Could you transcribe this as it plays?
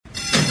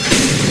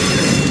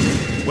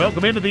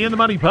Welcome into the In the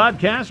Money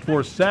podcast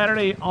for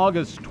Saturday,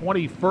 August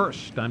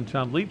 21st. I'm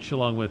Tom Leach,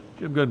 along with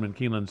Jim Goodman,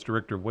 Keeneland's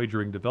Director of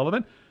Wagering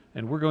Development,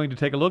 and we're going to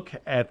take a look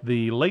at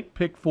the late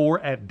pick four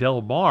at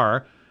Del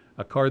Mar,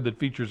 a card that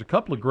features a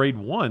couple of grade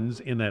ones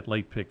in that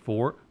late pick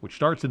four, which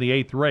starts in the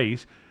 8th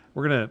race.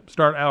 We're going to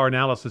start our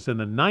analysis in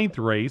the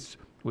 9th race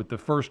with the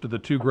first of the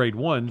two grade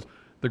ones,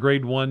 the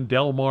grade one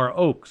Del Mar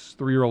Oaks,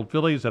 3-year-old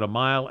fillies at 1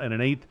 mile and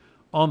an eighth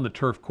on the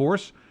turf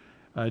course.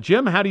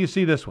 Jim, how do you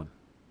see this one?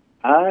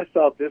 I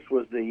thought this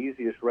was the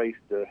easiest race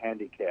to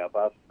handicap.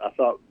 I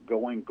thought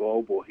Going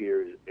Global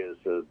here is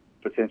a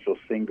potential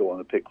single in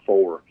the pick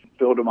four.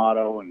 Phil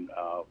D'Amato and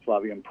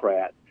Flavien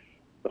Prat.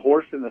 The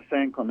horse in the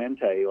San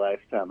Clemente last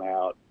time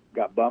out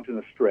got bumped in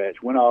the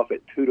stretch, went off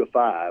at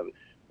 2-5,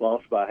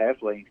 lost by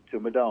half length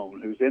to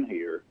Madone, who's in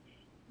here.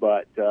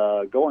 But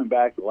going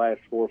back the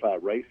last 4 or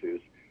 5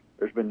 races,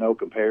 there's been no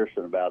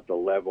comparison about the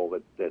level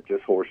that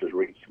this horse has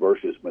reached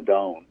versus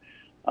Madone,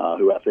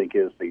 who I think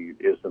is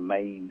the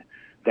main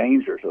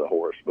danger to the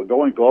horse. But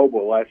Going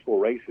Global the last 4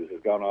 races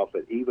has gone off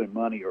at even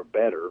money or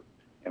better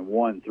and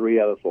won 3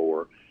 out of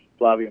 4.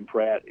 Flavien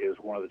Prat is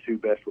one of the 2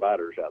 best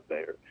riders out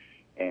there,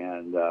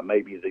 and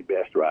maybe the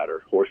best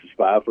rider. Horse is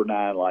 5 for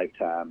 9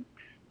 lifetime,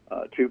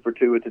 2 for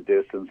 2 at the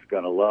distance.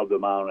 Going to love the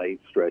mile and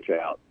 8 stretch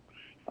out.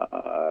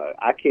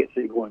 I can't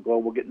see Going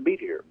Global getting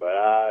beat here,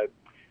 but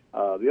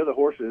the other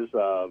horses,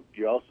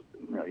 you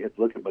have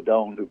to look at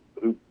Madone,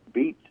 who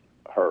beat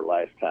her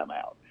last time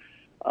out.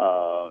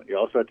 You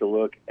also have to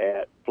look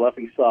at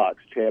Fluffy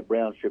Socks. Chad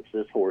Brown ships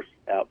this horse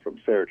out from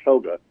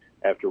Saratoga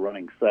after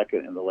running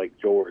second in the Lake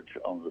George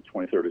on the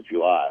 23rd of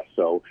July.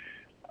 So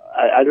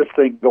I just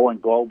think Going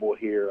Global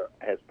here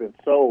has been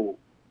so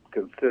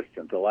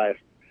consistent the last,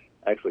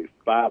 actually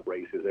 5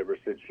 races ever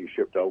since she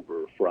shipped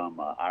over from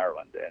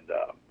Ireland. And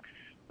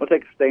I'll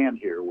take a stand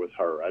here with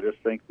her. I just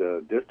think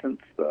the distance,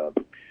 the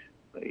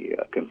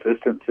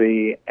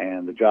consistency,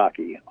 and the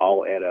jockey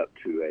all add up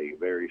to a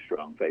very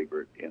strong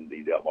favorite in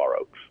the Del Mar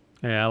Oaks.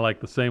 Yeah, I like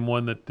the same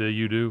one that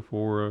you do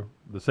for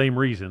the same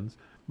reasons.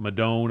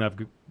 Madone, I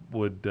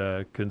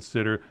would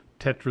consider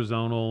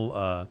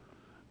Tetrazonal,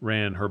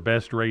 ran her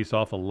best race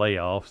off a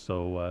layoff,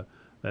 so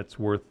that's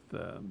worth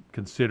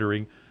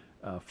considering.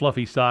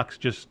 Fluffy Socks,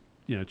 just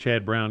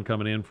Chad Brown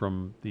coming in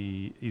from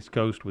the East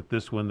Coast with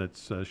this one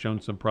that's shown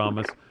some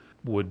promise,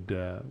 would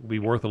be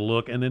worth a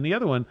look. And then the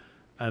other one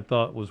I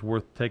thought was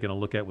worth taking a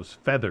look at was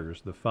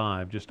Feathers, the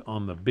 5, just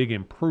on the big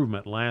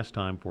improvement last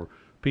time for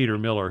Peter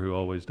Miller, who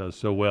always does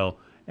so well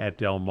at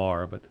Del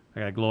Mar. But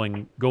I got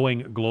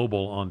Going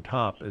Global on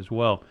top as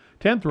well.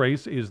 10th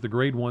race is the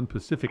Grade 1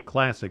 Pacific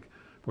Classic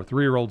for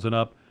 3-year-olds and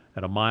up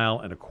at 1.25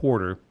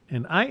 miles.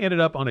 And I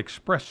ended up on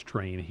Express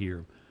Train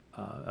here.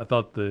 I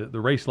thought the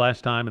race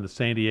last time in the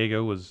San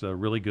Diego was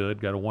really good.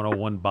 Got a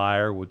 101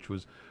 buyer, which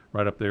was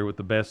right up there with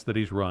the best that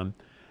he's run.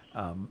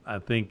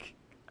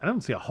 I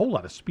don't see a whole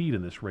lot of speed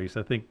in this race.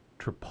 I think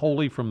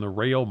Tripoli from the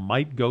rail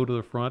might go to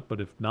the front,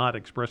 but if not,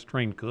 Express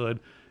Train could.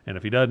 And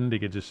if he doesn't, he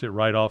could just sit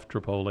right off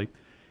Tripoli.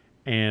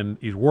 And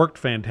he's worked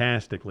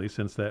fantastically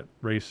since that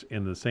race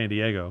in the San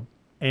Diego.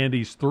 And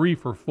he's 3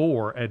 for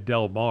 4 at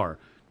Del Mar.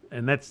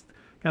 And that's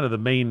kind of the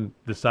main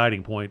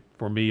deciding point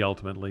for me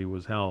ultimately,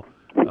 was how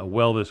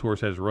well this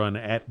horse has run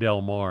at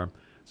Del Mar.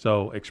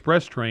 So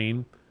Express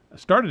Train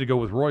started to go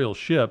with Royal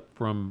Ship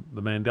from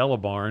the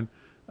Mandela Barn.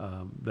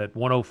 That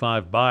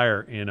 105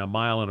 buyer in a 1.25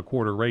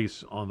 mile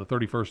race on the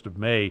 31st of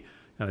May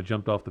kind of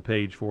jumped off the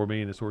page for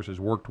me, and this horse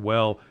has worked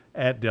well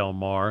at Del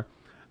Mar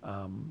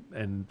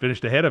and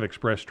finished ahead of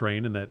Express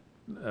Train in that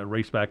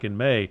race back in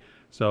May.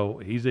 So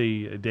he's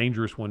a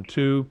dangerous one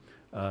too.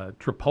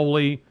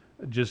 Tripoli,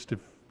 just if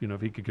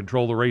he could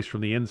control the race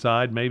from the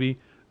inside, maybe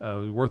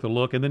worth a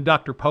look. And then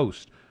Dr.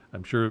 Post.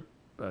 I'm sure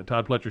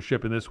Todd Pletcher's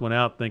shipping this one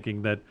out,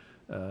 thinking that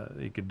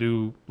he could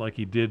do like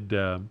he did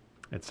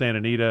at Santa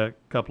Anita a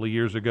couple of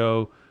years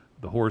ago,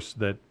 the horse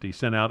that he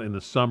sent out in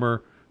the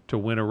summer to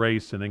win a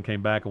race and then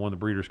came back and won the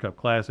Breeders' Cup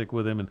Classic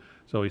with him. And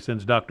so he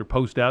sends Dr.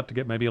 Post out to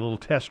get maybe a little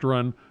test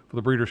run for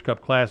the Breeders' Cup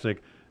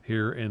Classic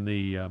here in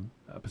the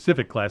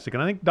Pacific Classic.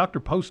 And I think Dr.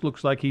 Post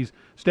looks like he's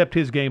stepped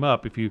his game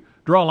up. If you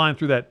draw a line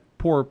through that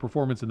poor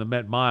performance in the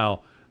Met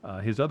Mile,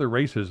 his other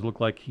races look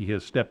like he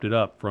has stepped it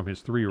up from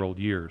his 3-year-old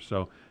years.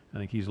 So I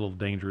think he's a little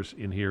dangerous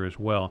in here as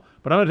well.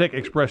 But I'm going to take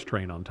Express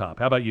Train on top.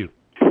 How about you?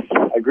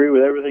 I agree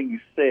with everything you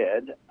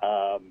said.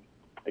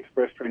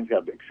 Express Train's got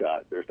a big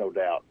shot. There's no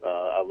doubt.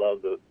 I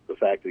love the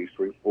fact that he's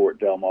 3 for 4 at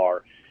Del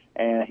Mar,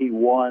 and he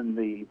won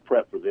the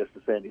prep for the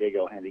San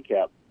Diego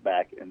handicap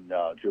back in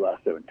July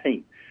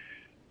 17th.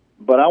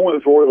 But I went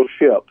with Royal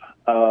Ship.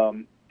 A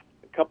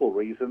couple of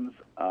reasons.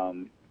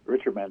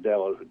 Richard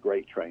Mandela is a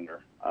great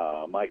trainer.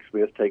 Mike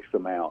Smith takes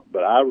them out,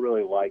 but I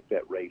really like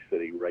that race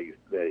that he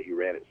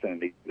ran at San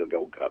Diego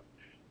Gold Cup.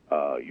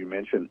 You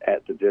mentioned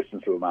at the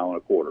distance of 1.25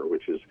 miles,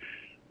 which is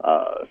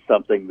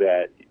something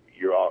that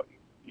you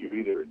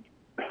either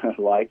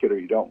like it or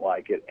you don't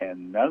like it.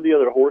 And none of the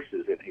other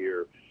horses in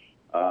here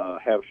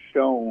have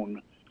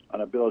shown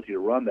an ability to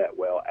run that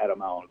well at 1.25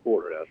 miles.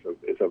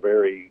 It's a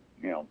very,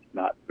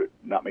 not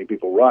many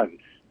people run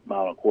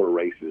mile-and-a-quarter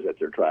races at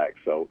their track.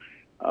 So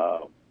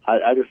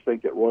I just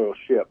think that Royal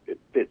Ship,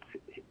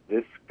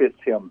 this fits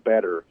him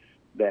better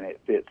than it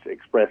fits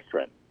Express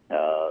Train.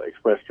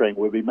 Express Train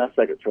would be my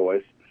second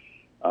choice.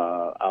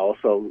 I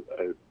also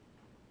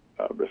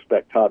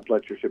respect Todd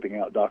Fletcher shipping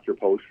out Dr.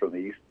 Post from the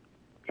East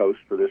Coast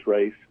for this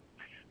race.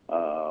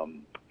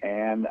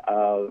 And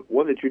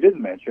one that you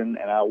didn't mention,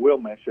 and I will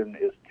mention,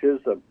 is Tis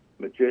a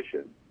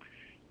Magician.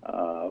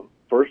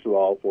 First of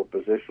all, for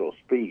positional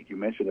speed, you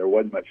mentioned there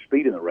wasn't much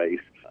speed in the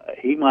race.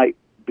 He might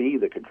be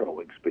the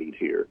controlling speed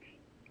here.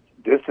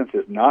 Distance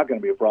is not going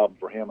to be a problem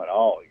for him at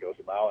all. He goes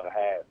a mile and a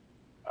half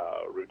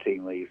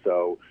routinely.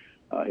 So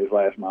his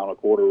last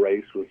mile-and-a-quarter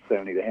race was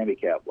 70 to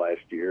handicap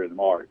last year in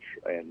March,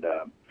 and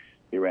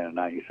he ran a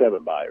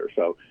 97 Beyer.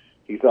 So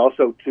he's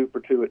also 2 for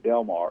 2 at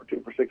Del Mar,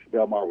 2 for 6 at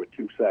Del Mar with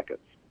 2 seconds.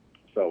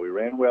 So he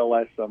ran well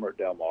last summer at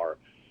Del Mar.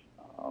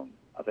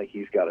 I think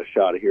he's got a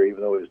shot here,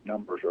 even though his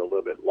numbers are a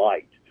little bit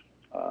light.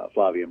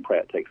 Flavien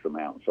Prat takes them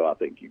out, so I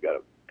think you've got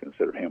to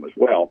consider him as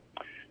well.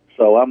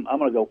 So I'm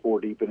going to go 4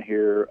 deep in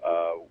here.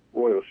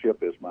 Royal Ship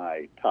is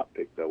my top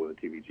pick, though, with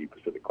the TVG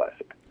Pacific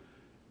Classic.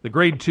 The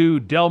Grade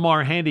 2 Del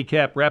Mar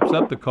Handicap wraps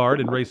up the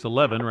card in race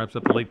 11, wraps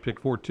up the late pick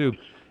 4-2.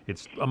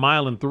 It's a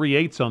mile and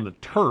 3/8 on the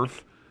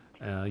turf.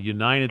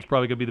 United's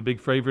probably going to be the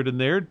big favorite in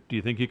there. Do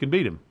you think you can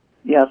beat him?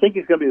 Yeah, I think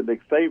he's going to be the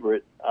big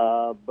favorite,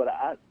 but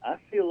I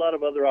see a lot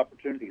of other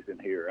opportunities in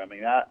here. I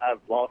mean,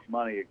 I've lost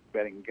money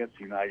betting against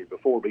United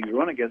before, but he's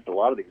run against a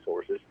lot of these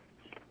horses,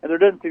 and there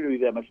doesn't seem to be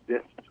that much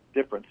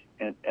difference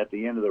at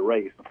the end of the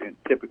race, and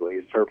typically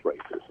it's turf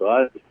races. So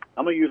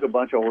I'm going to use a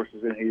bunch of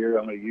horses in here.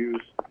 I'm going to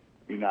use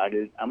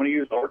United. I'm going to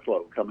use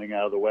Arklow coming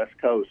out of the West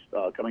Coast,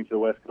 coming to the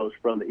West Coast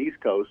from the East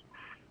Coast.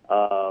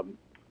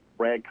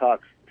 Brad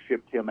Cox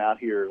shipped him out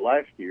here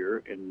last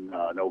year in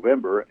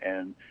November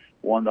and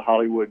won the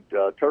Hollywood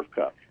Turf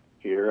Cup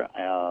here.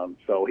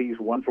 So he's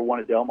 1 for 1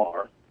 at Del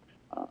Mar.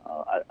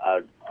 I'm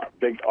a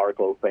big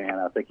Arklow fan.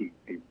 I think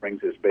he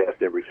brings his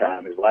best every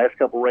time. His last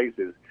couple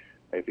races,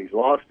 if he's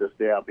lost a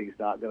step, he's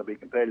not going to be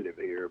competitive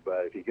here.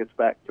 But if he gets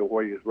back to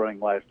where he was running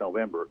last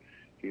November,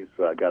 he's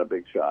got a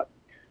big shot.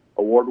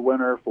 Award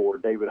winner for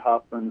David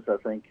Hoffmans, I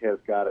think, has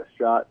got a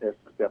shot, has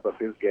to step up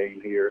his game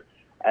here.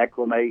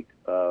 Acclimate,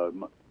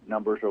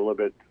 numbers are a little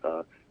bit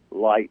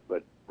light,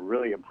 but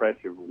really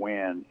impressive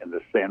win in the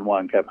San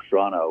Juan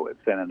Capistrano at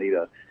Santa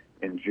Anita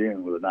in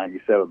June with a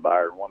 97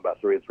 Beyer and won by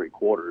 3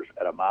 3/4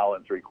 at a mile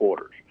and 3/4.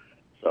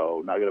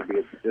 So not going to be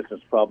a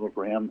distance problem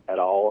for him at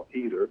all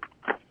either.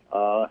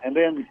 And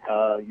then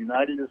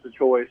United is a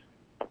choice.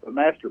 But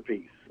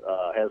Masterpiece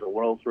has a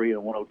 103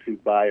 and 102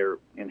 Beyer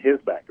in his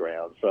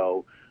background.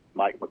 So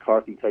Mike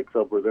McCarthy takes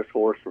over this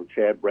horse from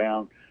Chad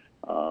Brown.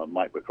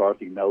 Mike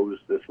McCarthy knows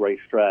this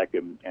racetrack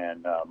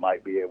and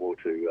might be able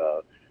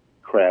to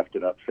craft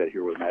an upset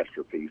here with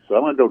Masterpiece. So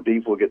I'm going to go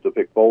deep. We'll get to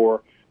pick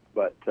 4.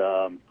 But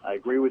I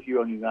agree with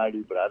you on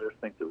United, but I just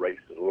think the race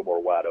is a little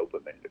more wide open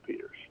than it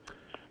appears.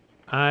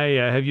 I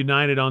have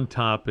United on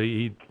top,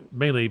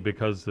 mainly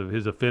because of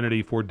his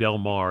affinity for Del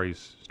Mar.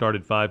 He's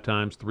started 5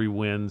 times, 3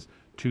 wins,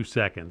 2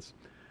 seconds.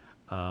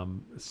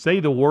 Say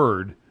the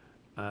Word,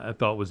 I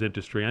thought was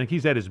interesting. I think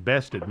he's at his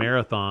best at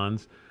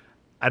marathons.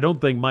 I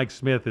don't think Mike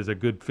Smith is a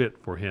good fit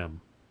for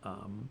him.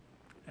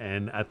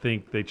 And I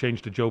think they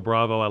changed to Joe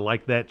Bravo. I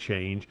like that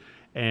change.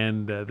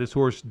 And this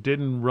horse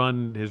didn't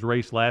run his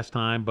race last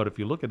time, but if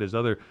you look at his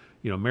other,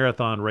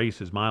 marathon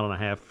races,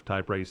 1.5-mile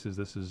type races,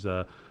 this is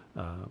a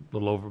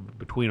little over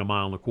between 1.25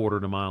 miles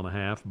and 1.5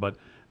 miles. But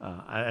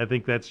I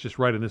think that's just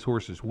right in this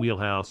horse's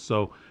wheelhouse.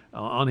 So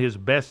on his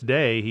best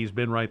day, he's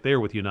been right there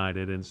with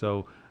United, and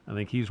so I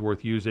think he's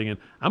worth using. And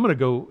I'm going to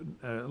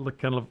go look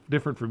kind of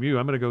different from you.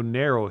 I'm going to go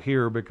narrow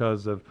here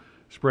because of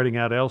spreading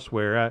out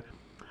elsewhere.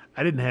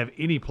 I didn't have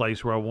any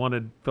place where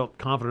I felt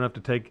confident enough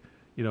to take,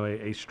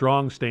 a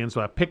strong stand. So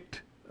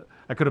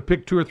I could have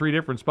picked 2 or 3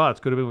 different spots.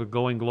 Could have been with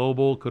Going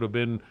Global. Could have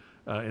been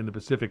in the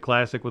Pacific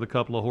Classic with a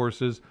couple of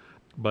horses.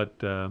 But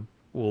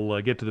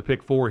we'll get to the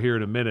pick 4 here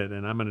in a minute,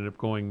 and I'm going to end up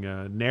going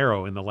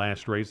narrow in the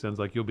last race. Sounds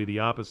like you'll be the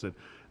opposite.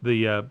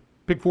 The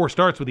pick 4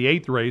 starts with the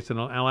 8th race, an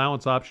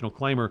allowance optional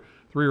claimer,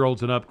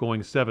 3-year-olds and up,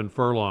 going 7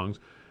 furlongs.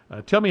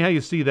 Tell me how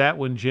you see that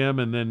one, Jim,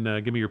 and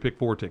then give me your pick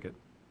 4 ticket.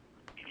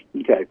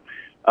 Okay.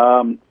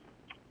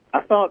 I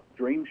thought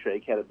Dream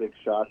Shake had a big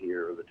shot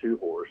here, the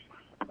 2-horse,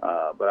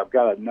 but I've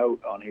got a note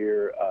on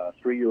here,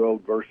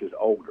 3-year-old versus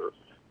older.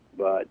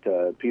 But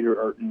Peter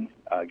Urton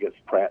gets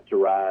Pratt to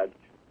ride.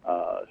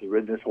 He's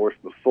ridden this horse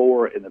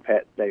before in the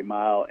Pat Day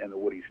Mile and the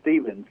Woody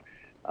Stevens.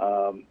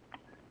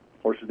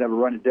 Horse has never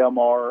run at Del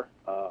Mar,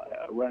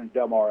 run at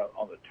Del Mar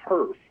on the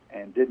turf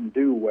and didn't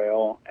do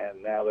well,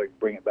 and now they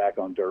bring it back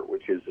on dirt,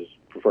 which is his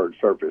preferred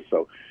surface.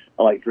 So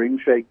I like Dream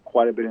Shake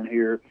quite a bit in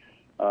here.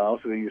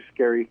 Also going to use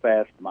Scary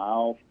Fast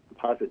Mile,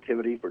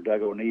 Positivity for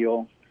Doug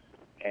O'Neill,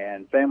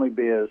 and Family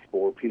Biz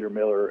for Peter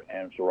Miller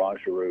and Saran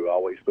Giroux. I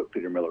always put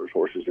Peter Miller's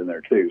horses in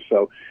there too.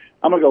 So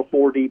I'm going to go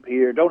 4 deep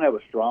here. Don't have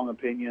a strong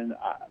opinion.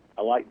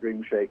 I like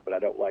Dream Shake, but I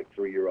don't like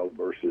 3-year-old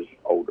versus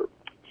older.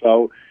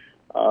 So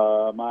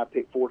my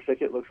pick 4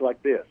 ticket looks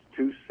like this: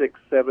 2, 6,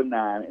 7,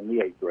 9 in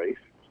the 8th race,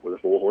 with the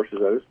 4 horses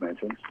I just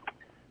mentioned.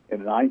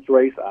 In the 9th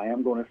race, I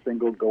am going to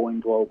single Going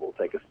Global,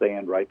 take a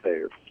stand right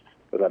there,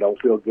 because I don't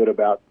feel good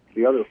about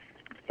the other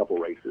couple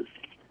races.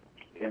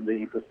 In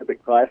the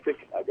Pacific Classic,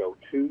 I go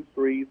 2,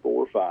 3,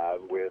 4, 5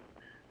 with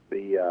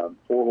the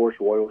 4-horse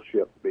Royal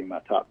Ship being my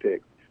top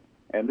pick.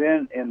 And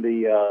then in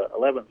the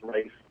 11th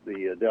race,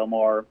 the Del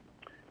Mar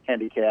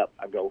handicap,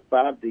 I go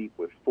 5 deep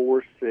with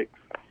 4, 6,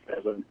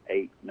 7,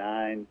 8,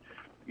 9.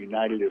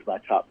 United is my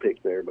top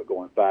pick there, but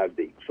going 5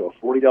 deep. So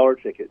a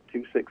 $40 ticket,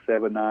 2, 6,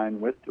 7, 9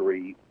 with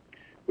 3,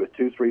 with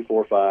 2, 3,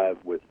 4, 5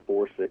 with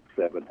 4, 6,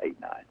 7,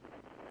 8, 9.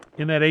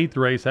 In that 8th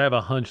race, I have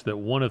a hunch that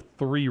one of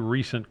 3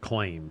 recent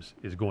claims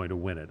is going to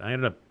win it. I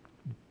ended up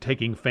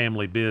taking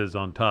Family Biz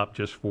on top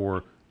just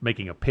for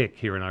making a pick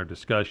here in our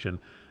discussion,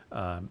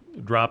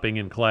 dropping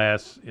in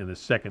class in the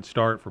second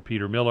start for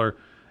Peter Miller,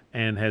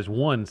 and has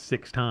won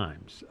 6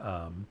 times.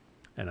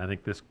 And I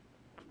think this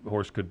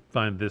horse could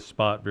find this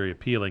spot very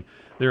appealing.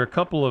 There are a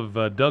couple of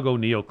Doug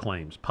O'Neill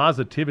claims.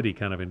 Positivity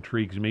kind of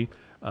intrigues me.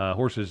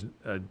 Horses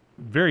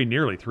very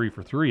nearly 3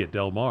 for 3 at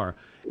Del Mar.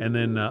 And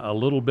then a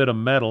little bit of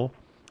metal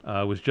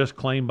was just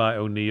claimed by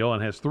O'Neill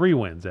and has 3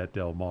 wins at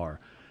Del Mar.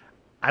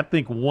 I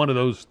think one of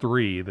those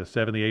 3, the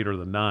 7, the 8, or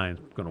the 9, is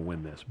going to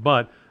win this.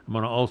 But I'm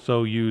going to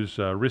also use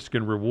Risk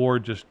and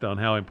Reward just on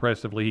how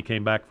impressively he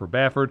came back for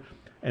Baffert.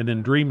 And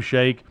then Dream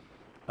Shake,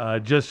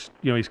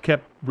 he's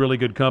kept really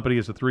good company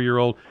as a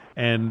 3-year-old.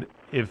 And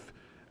if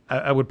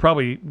I would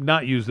probably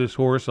not use this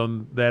horse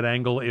on that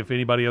angle if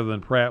anybody other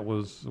than Pratt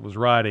was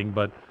riding,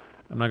 but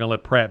I'm not going to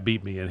let Pratt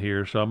beat me in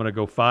here. So I'm going to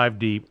go 5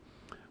 deep,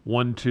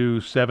 1,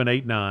 2, 7,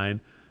 8, 9.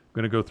 I'm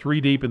going to go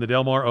 3 deep in the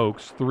Del Mar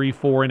Oaks, 3,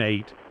 4, and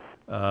 8.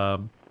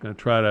 Going to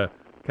try to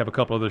have a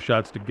couple other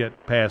shots to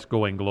get past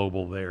Going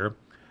Global there.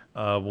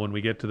 When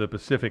we get to the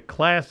Pacific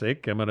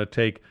Classic, I'm going to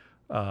take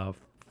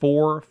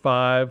 4,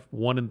 5,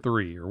 1, and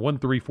 3, or 1,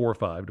 3, 4,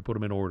 5 to put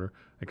them in order.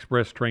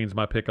 Express Train's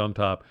my pick on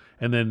top,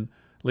 and then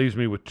leaves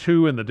me with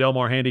 2 in the Del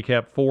Mar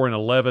Handicap, 4 and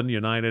 11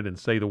 United, and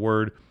Say the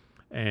Word,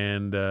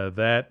 and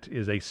that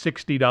is a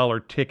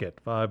 $60 ticket,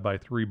 5 by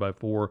 3 by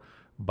 4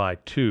 by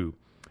 2.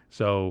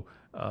 So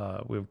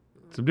we have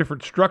some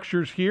different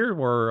structures here.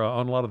 We're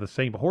on a lot of the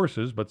same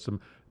horses, but some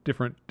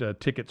different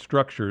ticket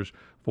structures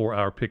for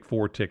our Pick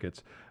 4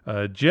 tickets.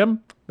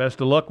 Jim,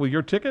 best of luck with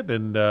your ticket,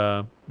 and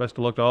best of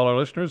luck to all our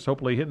listeners.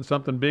 Hopefully hitting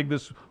something big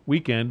this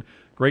weekend.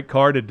 Great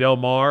card at Del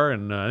Mar,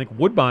 and I think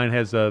Woodbine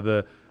has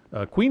the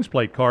Queen's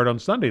Plate card on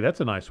Sunday. That's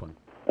a nice one.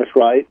 That's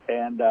right,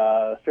 and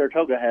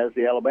Saratoga has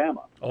the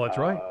Alabama. Oh, that's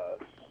right.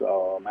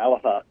 So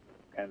Malathot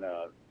and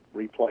a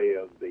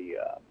replay of the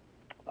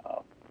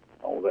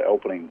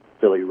opening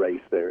filly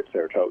race there at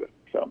Saratoga.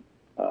 So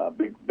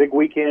big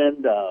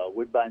weekend.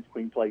 Woodbine's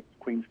Queen's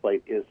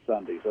Plate is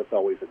Sunday, so that's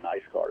always a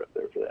nice card up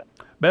there for them.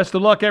 Best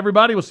of luck,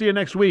 everybody. We'll see you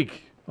next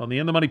week on the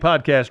In the Money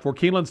podcast for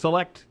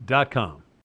KeenelandSelect.com.